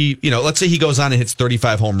 but if he, let's say he goes on and hits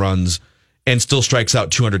 35 home runs and still strikes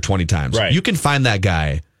out 220 times. Right. You can find that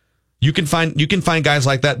guy. You can find guys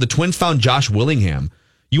like that. The Twins found Josh Willingham.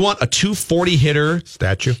 You want a 240 hitter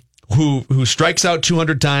statue who strikes out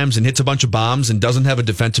 200 times and hits a bunch of bombs and doesn't have a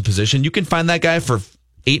defensive position. You can find that guy for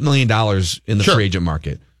 $8 million in the free agent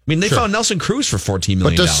market. I mean, they found Nelson Cruz for $14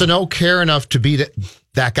 million. But does Sano care enough to be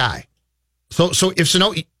that guy? So if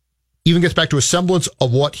Sano even gets back to a semblance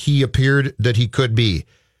of what he appeared that he could be,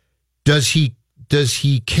 does he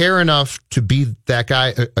care enough to be that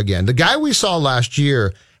guy again? The guy we saw last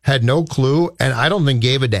year had no clue, and I don't think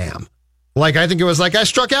gave a damn. Like, I think it was like, I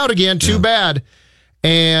struck out again, too bad.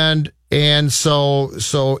 And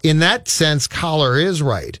so in that sense, Collar is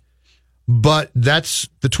right. But that's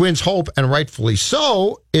the Twins' hope, and rightfully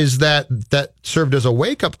so, is that served as a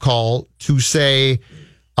wake-up call to say,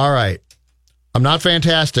 all right, I'm not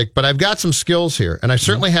fantastic, but I've got some skills here, and I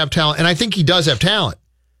certainly have talent, and I think he does have talent.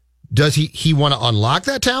 Does he want to unlock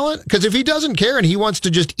that talent? Because if he doesn't care and he wants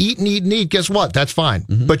to just eat and eat and eat, guess what? That's fine.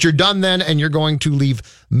 Mm-hmm. But you're done then, and you're going to leave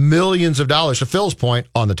millions of dollars, to Phil's point,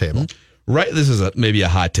 on the table. Right. This is maybe a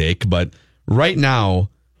hot take, but right now,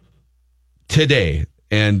 today,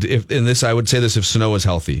 and I would say this if Sano is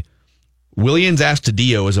healthy, Willians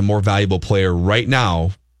Astudillo is a more valuable player right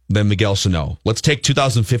now than Miguel Sano. Let's take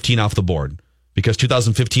 2015 off the board because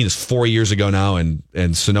 2015 is 4 years ago now,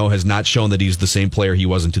 and Sano has not shown that he's the same player he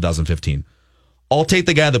was in 2015. I'll take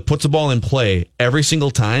the guy that puts the ball in play every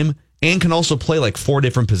single time and can also play like 4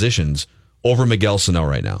 different positions over Miguel Sano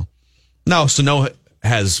right now. Now, Sano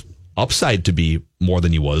has upside to be more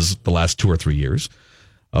than he was the last 2 or 3 years.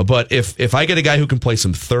 But if I get a guy who can play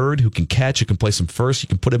some third, who can catch, who can play some first, you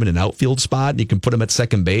can put him in an outfield spot, and you can put him at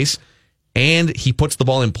second base, and he puts the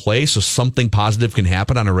ball in play so something positive can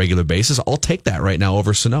happen on a regular basis, I'll take that right now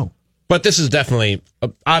over Sano. But this is definitely,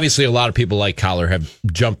 obviously, a lot of people like Collar have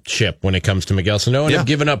jumped ship when it comes to Miguel Sano and have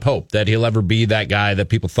given up hope that he'll ever be that guy that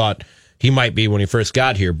people thought he might be when he first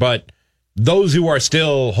got here. But those who are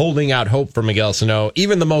still holding out hope for Miguel Sano,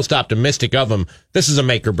 even the most optimistic of them, this is a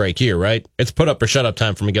make or break year, right? It's put up or shut up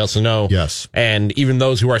time for Miguel Sano. Yes. And even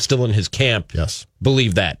those who are still in his camp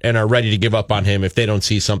believe that and are ready to give up on him if they don't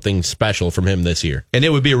see something special from him this year. And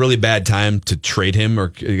it would be a really bad time to trade him,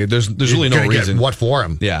 or there's really no reason. What for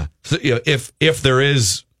him? Yeah. So, if there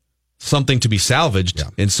is something to be salvaged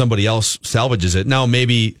and somebody else salvages it, now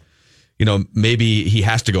maybe he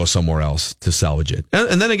has to go somewhere else to salvage it.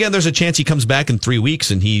 And then again, there's a chance he comes back in 3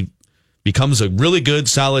 weeks and he becomes a really good,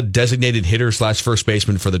 solid designated hitter / first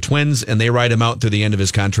baseman for the Twins, and they ride him out through the end of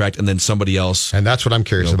his contract, and then somebody else, and that's what I'm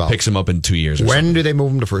curious about, picks him up in 2 years. When do they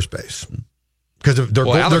move him to first base? Because they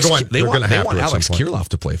want Alex Kirilloff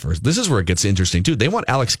to play first. This is where it gets interesting too. They want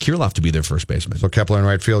Alex Kirilloff to be their first baseman. So Kepler in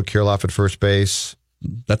right field, Kirilloff at first base.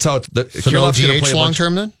 That's how so no DH long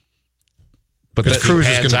term then. But Cruz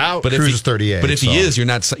is out. But Cruz is 38. But if he is, you're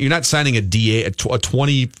not signing a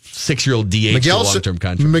 26-year-old DH to a long-term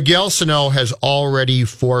contract. Miguel Sano has already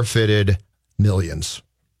forfeited millions.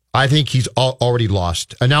 I think he's already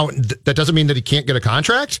lost. And now that doesn't mean that he can't get a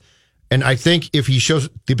contract. And I think if he shows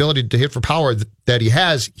the ability to hit for power that he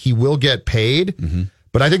has, he will get paid. Mm-hmm.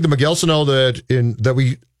 But I think the Miguel Sano that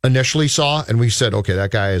we initially saw, and we said, okay,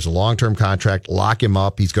 that guy is a long-term contract. Lock him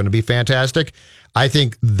up. He's going to be fantastic. I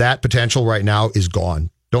think that potential right now is gone.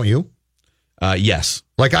 Don't you? Yes.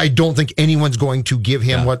 Like, I don't think anyone's going to give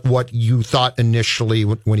him what you thought initially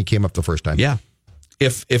when he came up the first time. Yeah.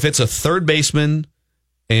 If it's a third baseman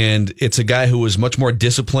and it's a guy who was much more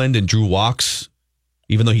disciplined and drew walks,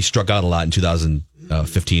 even though he struck out a lot in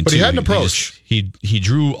 2015. But he had an approach. He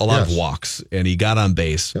drew a lot of walks, and he got on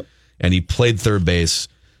base, and he played third base.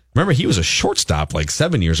 Remember, he was a shortstop like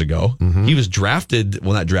 7 years ago. Mm-hmm. He was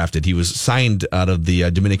not drafted. He was signed out of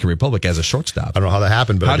the Dominican Republic as a shortstop. I don't know how that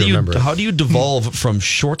happened, but I do remember it. How do you devolve from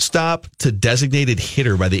shortstop to designated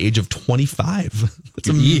hitter by the age of 25? It's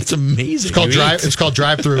amazing. It's called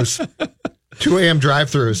drive-thrus. 2 a.m.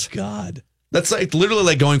 drive-thrus. God. That's literally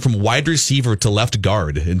like going from wide receiver to left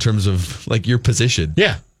guard in terms of like your position.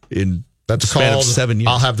 Yeah. In That's span called of 7 years.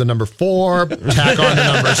 I'll have the number 4, tack on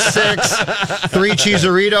the number 6, 3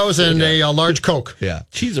 Cheezeritos, and a large Coke. Yeah.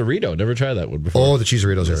 Cheezerito. Never tried that one before. Oh, the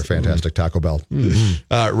Cheezeritos are fantastic. Taco Bell.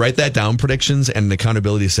 Write that down, predictions and an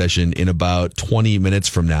accountability session in about 20 minutes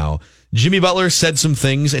from now. Jimmy Butler said some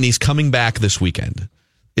things, and he's coming back this weekend.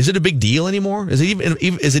 Is it a big deal anymore? Is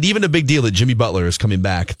it even a big deal that Jimmy Butler is coming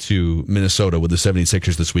back to Minnesota with the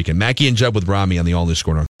 76ers this weekend? Mackie and Judd with Rami on the All New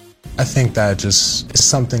Score North. I think that just is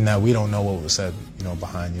something that we don't know what was said,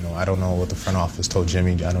 behind. I don't know what the front office told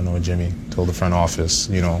Jimmy. I don't know what Jimmy told the front office.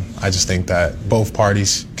 I just think that both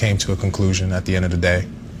parties came to a conclusion at the end of the day.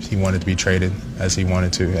 He wanted to be traded as he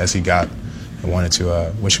wanted to, as he got. I wanted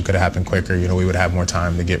to, wish it could have happened quicker. We would have more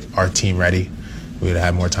time to get our team ready. We would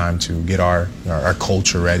have more time to get our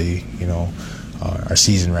culture ready, our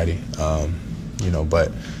season ready,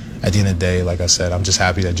 but at the end of the day, like I said, I'm just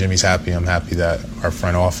happy that Jimmy's happy. I'm happy that our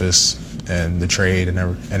front office and the trade and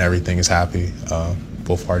everything is happy.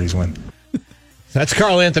 Both parties win. That's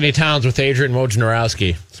Karl Anthony Towns with Adrian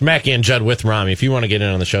Wojnarowski. It's Mackie and Judd with Rami. If you want to get in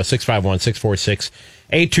on the show,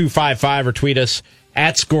 651-646-8255 or tweet us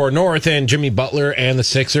at Score North. And Jimmy Butler and the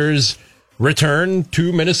Sixers return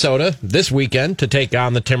to Minnesota this weekend to take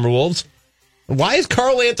on the Timberwolves. Why is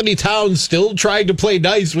Karl Anthony Towns still trying to play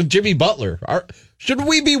nice with Jimmy Butler? Shouldn't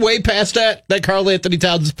we be way past that Karl Anthony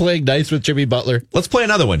Towns is playing nice with Jimmy Butler? Let's play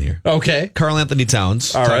another one here. Okay. Karl Anthony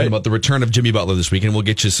Towns talking about the return of Jimmy Butler this weekend. We'll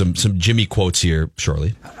get you some Jimmy quotes here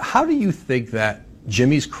shortly. How do you think that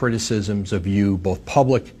Jimmy's criticisms of you, both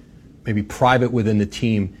public, maybe private within the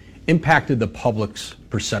team, impacted the public's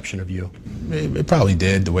perception of you? It probably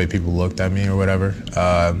did, the way people looked at me or whatever.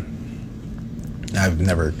 I've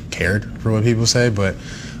never cared for what people say, but,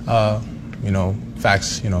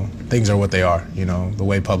 facts, things are what they are. The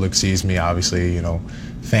way public sees me, obviously,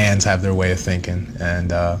 fans have their way of thinking.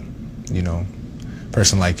 And, a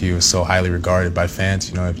person like you is so highly regarded by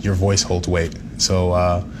fans, your voice holds weight. So,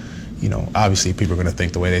 obviously people are going to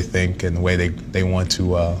think the way they think and the way they want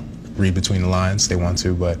to read between the lines. They want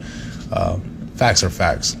to, but facts are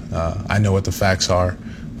facts. I know what the facts are.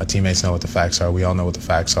 My teammates know what the facts are. We all know what the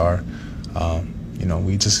facts are.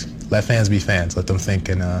 We just let fans be fans. Let them think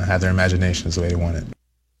and have their imaginations the way they want it.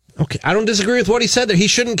 Okay, I don't disagree with what he said there. He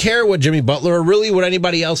shouldn't care what Jimmy Butler or really what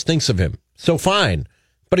anybody else thinks of him. So fine.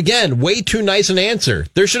 But again, way too nice an answer.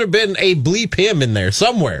 There should have been a bleep him in there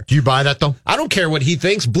somewhere. Do you buy that, though? I don't care what he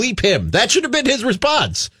thinks. Bleep him. That should have been his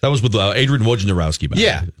response. That was with Adrian Wojnarowski.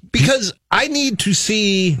 Yeah, because I need to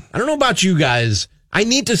see, I don't know about you guys, I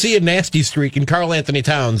need to see a nasty streak in Karl Anthony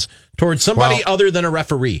Towns towards somebody other than a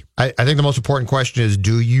referee. I think the most important question is,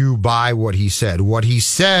 do you buy what he said? What he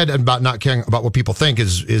said about not caring about what people think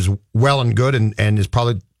is well and good and is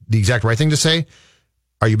probably the exact right thing to say.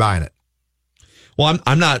 Are you buying it? Well,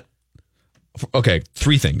 I'm not. Okay,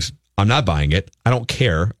 3 things. I'm not buying it. I don't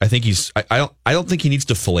care. I think I don't think he needs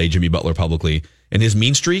to fillet Jimmy Butler publicly. And his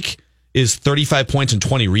mean streak is 35 points and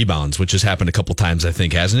 20 rebounds, which has happened a couple times, I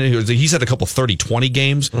think, hasn't it? He's had a couple 30-20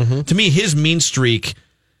 games. Mm-hmm. To me, his mean streak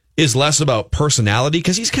is less about personality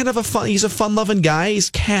because he's kind of he's a fun-loving guy. He's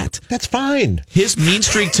cat. That's fine. His mean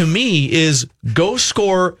streak to me is go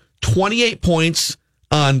score 28 points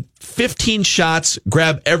on 15 shots,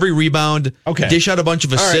 grab every rebound, dish out a bunch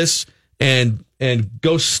of assists, and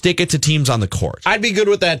go stick it to teams on the court. I'd be good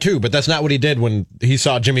with that too, but that's not what he did when he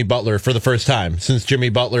saw Jimmy Butler for the first time, since Jimmy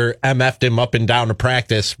Butler MF'd him up and down to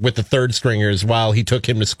practice with the third stringers while he took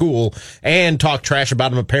him to school and talked trash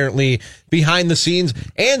about him apparently behind the scenes.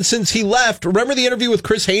 And since he left, remember the interview with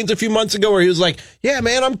Chris Haynes a few months ago where he was like, yeah,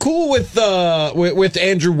 man, I'm cool with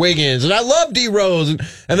Andrew Wiggins and I love D Rose.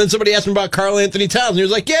 And then somebody asked him about Karl Anthony Towns and he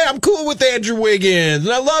was like, yeah, I'm cool with Andrew Wiggins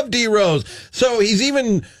and I love D Rose. So he's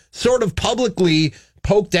even sort of publicly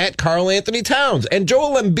poked at Karl Anthony Towns. And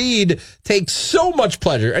Joel Embiid takes so much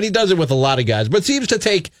pleasure, and he does it with a lot of guys, but seems to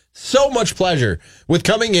take so much pleasure with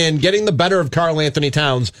coming in, getting the better of Karl Anthony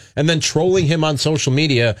Towns, and then trolling him on social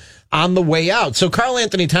media on the way out. So Karl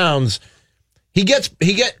Anthony Towns,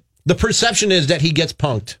 the perception is that he gets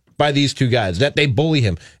punked by these two guys, that they bully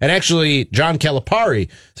him. And actually, John Calipari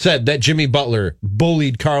said that Jimmy Butler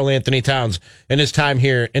bullied Karl Anthony Towns in his time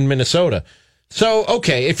here in Minnesota. So,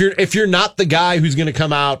 okay, if you're not the guy who's going to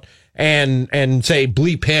come out and say,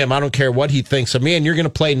 bleep him, I don't care what he thinks of me, and you're going to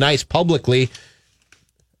play nice publicly,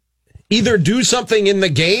 Either do something in the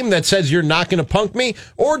game that says you're not going to punk me,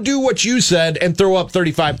 or do what you said and throw up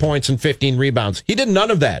 35 points and 15 rebounds. He did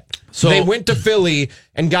none of that. So they went to Philly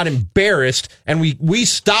and got embarrassed, and we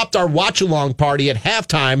stopped our watch-along party at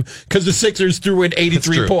halftime because the Sixers threw in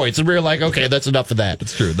 83 points, and we were like, okay, that's enough of that.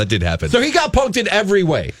 That's true. That did happen. So he got punked in every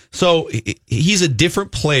way. So he's a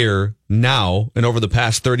different player now and over the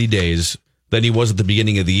past 30 days than he was at the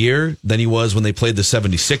beginning of the year, than he was when they played the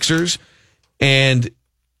 76ers, and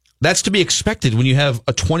that's to be expected when you have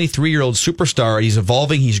a 23-year-old superstar. He's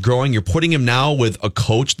evolving. He's growing. You're putting him now with a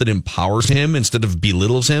coach that empowers him instead of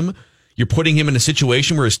belittles him. You're putting him in a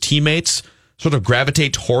situation where his teammates sort of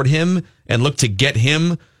gravitate toward him and look to get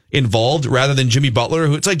him involved rather than Jimmy Butler,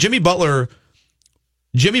 who it's like Jimmy Butler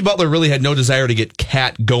really had no desire to get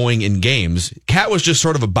Cat going in games. Cat was just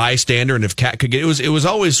sort of a bystander, and if Cat could get it was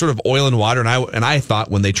always sort of oil and water. And I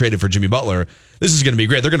thought when they traded for Jimmy Butler, this is going to be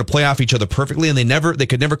great. They're going to play off each other perfectly, and they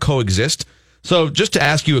could never coexist. So just to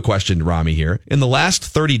ask you a question, Rami, here in the last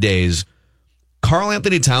 30 days, Karl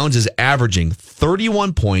Anthony Towns is averaging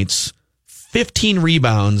 31 points, 15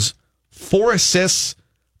 rebounds, 4 assists,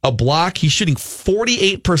 a block. He's shooting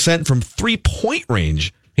 48% from 3-point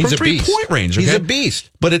range. He's a from beast. 3-point range. Okay? He's a beast.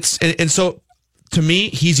 But and so to me,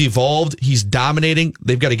 he's evolved. He's dominating.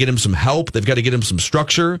 They've got to get him some help. They've got to get him some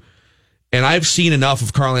structure. And I've seen enough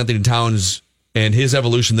of Karl Anthony Towns and his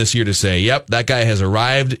evolution this year to say, yep, that guy has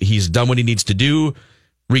arrived. He's done what he needs to do,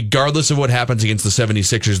 regardless of what happens against the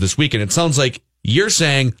 76ers this week. And it sounds like you're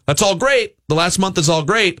saying that's all great. The last month is all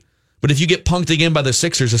great. But if you get punked again by the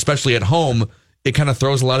Sixers, especially at home, it kind of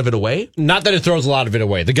throws a lot of it away? Not that it throws a lot of it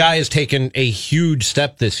away. The guy has taken a huge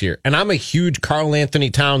step this year, and I'm a huge Karl Anthony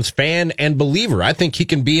Towns fan and believer. I think he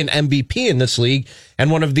can be an MVP in this league and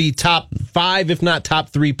one of the top 5, if not top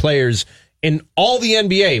 3 players in all the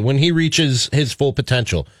NBA when he reaches his full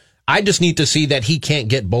potential. I just need to see that he can't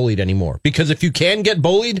get bullied anymore, because if you can get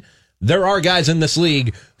bullied, there are guys in this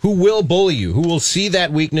league who will bully you, who will see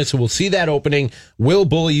that weakness, who will see that opening, will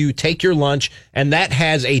bully you, take your lunch, and that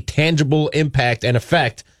has a tangible impact and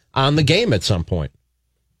effect on the game at some point.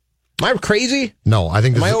 Am I crazy? No, I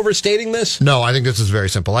think. Am I overstating this? No, I think this is very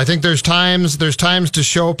simple. I think there's times to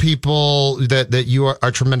show people that you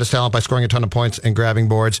are tremendous talent by scoring a ton of points and grabbing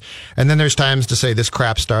boards, and then there's times to say this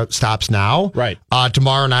crap stops now. Right.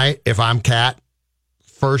 Tomorrow night, if I'm Cat,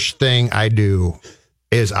 first thing I do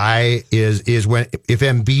is when if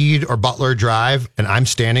Embiid or Butler drive and I'm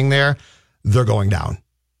standing there, they're going down.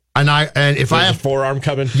 And if I have a forearm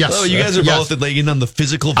coming, yes. Oh, you guys are both laying in on the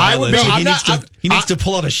physical violence. He needs to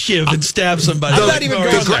pull out a shiv and stab somebody. I'm not even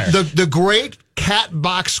going there. The great Cat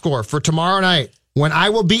box score for tomorrow night, when I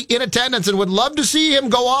will be in attendance and would love to see him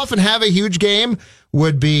go off and have a huge game,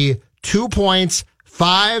 would be 2 points,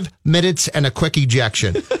 5 minutes, and a quick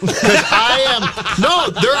ejection. Because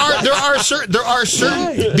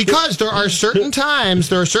there are certain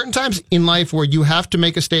times in life where you have to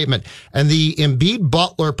make a statement. And the Embiid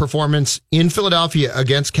Butler performance in Philadelphia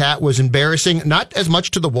against Cat was embarrassing, not as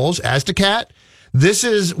much to the Wolves as to Cat. This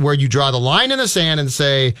is where you draw the line in the sand and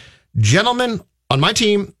say, gentlemen, on my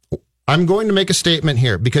team, I'm going to make a statement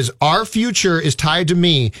here because our future is tied to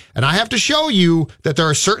me, and I have to show you that there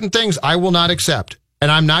are certain things I will not accept. And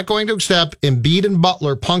I'm not going to accept Embiid and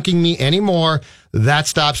Butler punking me anymore. That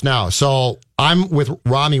stops now. So I'm with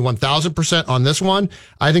Rami 1,000% on this one.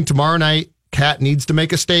 I think tomorrow night, Cat needs to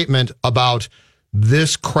make a statement about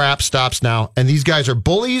this crap stops now. And these guys are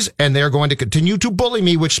bullies, and they're going to continue to bully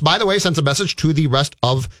me, which, by the way, sends a message to the rest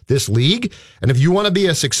of this league. And if you want to be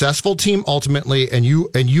a successful team ultimately, and you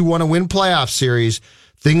want to win playoff series,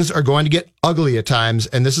 things are going to get ugly at times,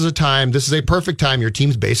 and this is a perfect time. Your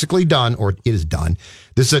team's basically done, or it is done.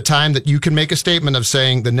 This is a time that you can make a statement of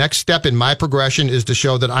saying the next step in my progression is to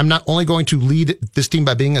show that I'm not only going to lead this team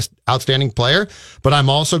by being an outstanding player, but I'm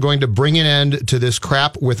also going to bring an end to this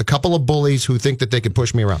crap with a couple of bullies who think that they can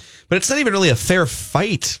push me around. But it's not even really a fair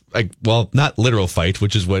fight. Not literal fight,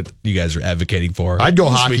 which is what you guys are advocating for. I'd go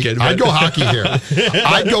hockey. I'd go hockey here.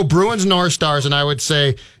 I'd go Bruins North Stars, and I would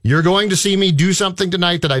say, you're going to see me do something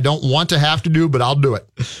tonight that I don't want to have to do, but I'll do it.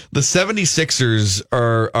 The 76ers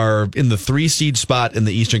are in the 3 seed spot in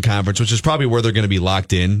the Eastern Conference, which is probably where they're going to be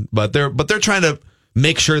locked in. But they're trying to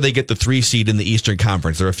make sure they get the 3 seed in the Eastern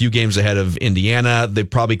Conference. They're a few games ahead of Indiana. They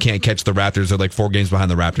probably can't catch the Raptors. They're like 4 games behind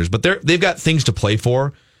the Raptors. But they've got things to play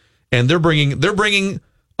for, and they're bringing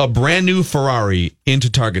a brand new Ferrari into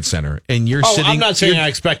Target Center. And you're sitting. I'm not saying I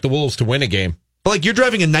expect the Wolves to win a game. But like you're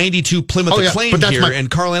driving a 92 Plymouth Acclaim here, and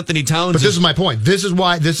Karl Anthony Towns. But this is my point. This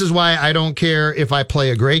is why I don't care if I play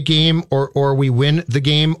a great game or we win the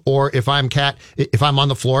game, or if I'm on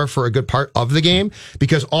the floor for a good part of the game,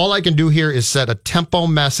 because all I can do here is set a tempo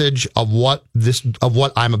message of what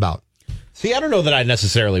I'm about. See, I don't know that I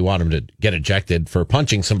necessarily want him to get ejected for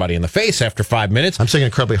punching somebody in the face after 5 minutes. I'm saying an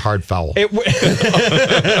incredibly hard foul. Doesn't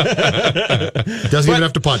even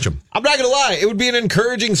have to punch him. I'm not going to lie. It would be an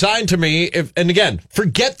encouraging sign to me if, and again,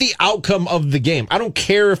 forget the outcome of the game. I don't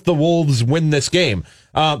care if the Wolves win this game,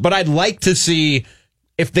 but I'd like to see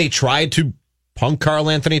if they try to punk Karl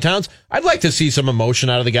Anthony Towns. I'd like to see some emotion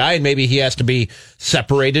out of the guy, and maybe he has to be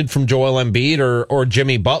separated from Joel Embiid or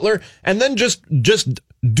Jimmy Butler, and then just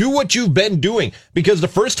do what you've been doing. Because the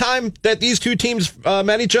first time that these two teams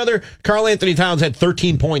met each other, Karl Anthony Towns had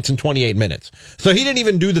 13 points in 28 minutes. So he didn't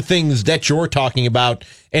even do the things that you're talking about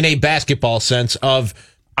in a basketball sense of,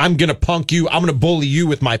 I'm going to punk you, I'm going to bully you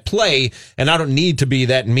with my play, and I don't need to be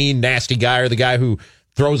that mean, nasty guy or the guy who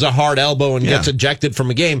throws a hard elbow and gets ejected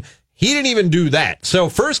from a game. He didn't even do that. So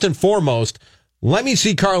first and foremost, let me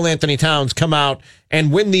see Karl Anthony Towns come out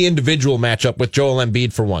and win the individual matchup with Joel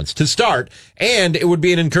Embiid for once to start. And it would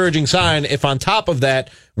be an encouraging sign if on top of that,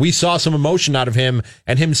 we saw some emotion out of him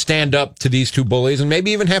and him stand up to these two bullies and maybe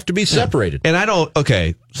even have to be separated. And I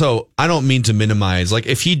don't mean to minimize, like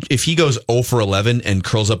if he goes 0 for 11 and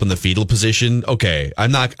curls up in the fetal position, okay,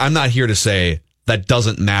 I'm not here to say that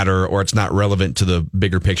doesn't matter or it's not relevant to the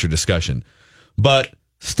bigger picture discussion. But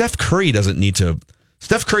Steph Curry doesn't need to.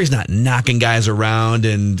 Steph Curry's not knocking guys around,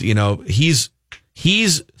 and he's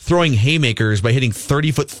throwing haymakers by hitting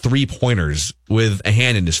 30-foot 3-pointers with a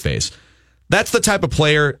hand in his face. That's the type of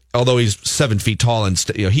player. Although he's 7 feet tall, and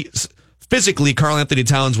physically, Karl Anthony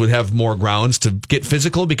Towns would have more grounds to get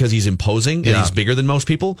physical because he's imposing and he's bigger than most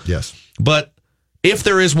people. Yes, but if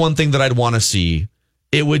there is one thing that I'd want to see,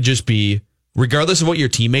 it would just be, regardless of what your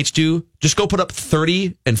teammates do, just go put up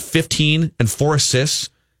 30 and 15 and 4 assists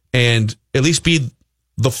and at least be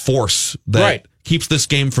the force that keeps this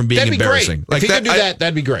game from being embarrassing. Like if he could do that,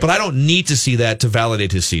 that'd be great. But I don't need to see that to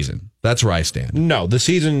validate his season. That's where I stand. No, the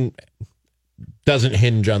season doesn't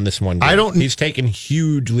hinge on this one game. He's taken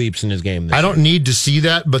huge leaps in his game this year. I don't need to see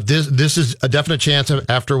that, but this is a definite chance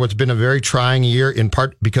after what's been a very trying year, in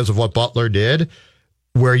part because of what Butler did,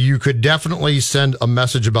 where you could definitely send a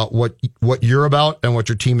message about what you're about and what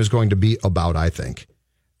your team is going to be about, I think.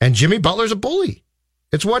 And Jimmy Butler's a bully.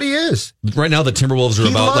 It's what he is. Right now, the Timberwolves are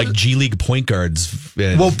about like G League point guards.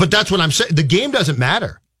 Well, but that's what I'm saying. The game doesn't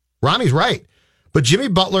matter. Rami's right. But Jimmy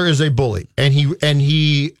Butler is a bully, and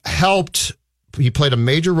he played a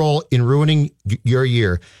major role in ruining your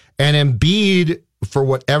year. And Embiid, for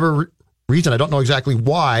whatever reason, I don't know exactly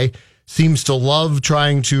why, seems to love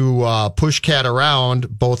trying to push Cat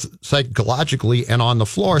around both psychologically and on the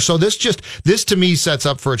floor. So this to me sets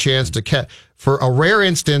up for a chance for a rare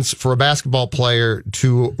instance for a basketball player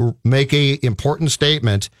to make a important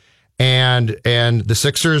statement, and the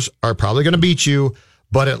Sixers are probably going to beat you.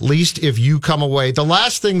 But at least if you come away, the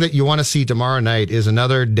last thing that you want to see tomorrow night is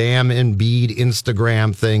another damn Embiid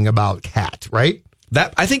Instagram thing about Cat, right?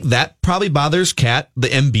 I think that probably bothers Cat, the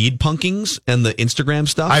Embiid punkings and the Instagram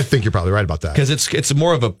stuff. I think you're probably right about that. Because it's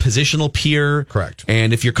more of a positional peer. Correct.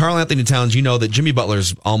 And if you're Karl Anthony Towns, you know that Jimmy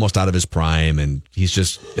Butler's almost out of his prime, and he's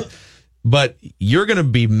just... But you're going to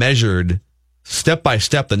be measured step by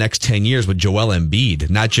step the next 10 years with Joel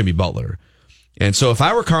Embiid, not Jimmy Butler. And so if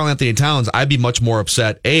I were Karl Anthony Towns, I'd be much more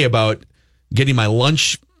upset, about getting my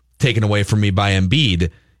lunch taken away from me by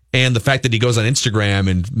Embiid, and the fact that he goes on Instagram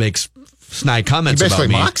and makes snide comments about me. He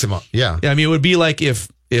basically mocks him up. Yeah. I mean, it would be like if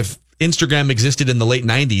Instagram existed in the late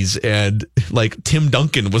 90s and like Tim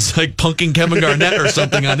Duncan was like punking Kevin Garnett or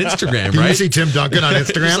something on Instagram, right? You see Tim Duncan on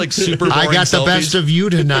Instagram? Like super boring I got selfies. The best of you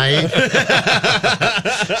tonight.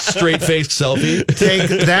 Straight-faced selfie.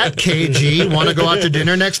 Take that, KG. Want to go out to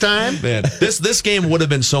dinner next time? Man, this game would have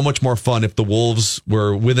been so much more fun if the Wolves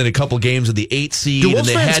were within a couple games of the 8th seed and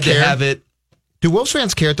they had to have it. Do Wolves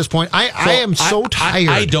fans care at this point? I am so tired.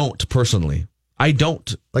 I don't, personally. I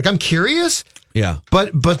don't. Like, I'm curious. Yeah.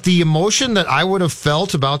 But the emotion that I would have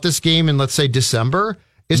felt about this game in, let's say, December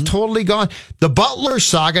is totally gone. The Butler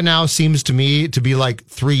saga now seems to me to be like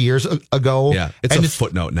 3 years ago. Yeah. It's a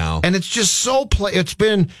footnote now. And it's just so it's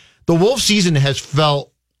been, the Wolves season has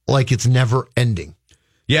felt like it's never ending.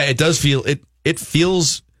 Yeah, it does feel, it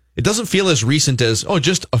doesn't feel as recent as,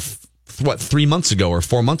 just 3 months ago or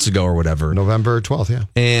 4 months ago or whatever. November 12th, yeah.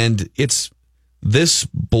 And this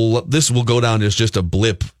will go down as just a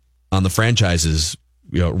blip on the franchise's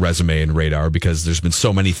resume and radar, because there's been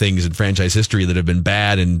so many things in franchise history that have been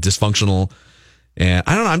bad and dysfunctional. And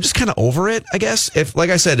I don't know. I'm just kind of over it, I guess. If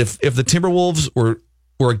the Timberwolves were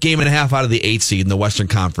a game and a half out of the 8th seed in the Western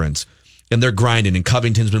Conference, and they're grinding, and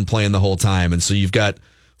Covington's been playing the whole time, and so you've got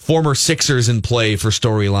former Sixers in play for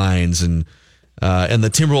storylines, and the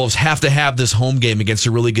Timberwolves have to have this home game against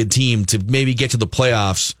a really good team to maybe get to the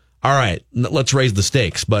playoffs. All right, let's raise the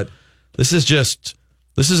stakes. But this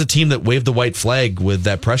is a team that waved the white flag with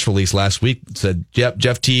that press release last week. It said, yep,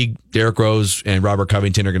 Jeff Teague, Derrick Rose, and Robert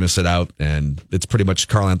Covington are going to sit out, and it's pretty much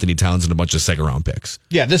Karl-Anthony Towns and a bunch of second-round picks.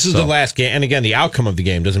 Yeah, this is the last game. And again, the outcome of the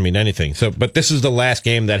game doesn't mean anything. But this is the last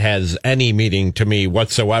game that has any meaning to me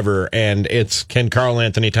whatsoever, and it's, can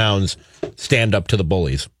Karl-Anthony Towns stand up to the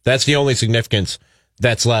bullies? That's the only significance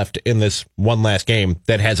that's left in this one last game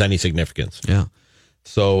that has any significance. Yeah.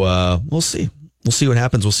 So we'll see. We'll see what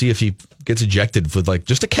happens. We'll see if he gets ejected with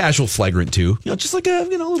just a casual flagrant 2. Just like a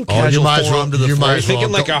little casual forearm to the floor. Are you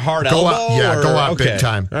thinking like a hard elbow? Go out okay. big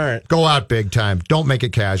time. All right. Go out big time. Don't make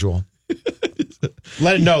it casual.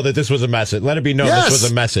 Let it know that this was a message. Let it be known this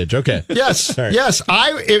was a message. Okay. Yes. Right. Yes.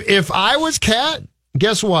 If I was Cat,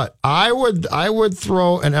 guess what? I would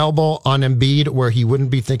throw an elbow on Embiid where he wouldn't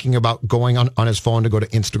be thinking about going on his phone to go to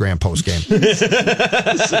Instagram post game.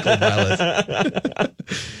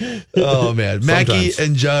 Oh man, Mackie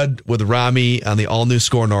and Judd with Rami on the all new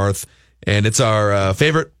Score North, and it's our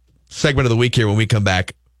favorite segment of the week here. When we come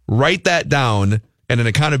back, write that down and an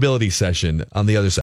accountability session on the other side.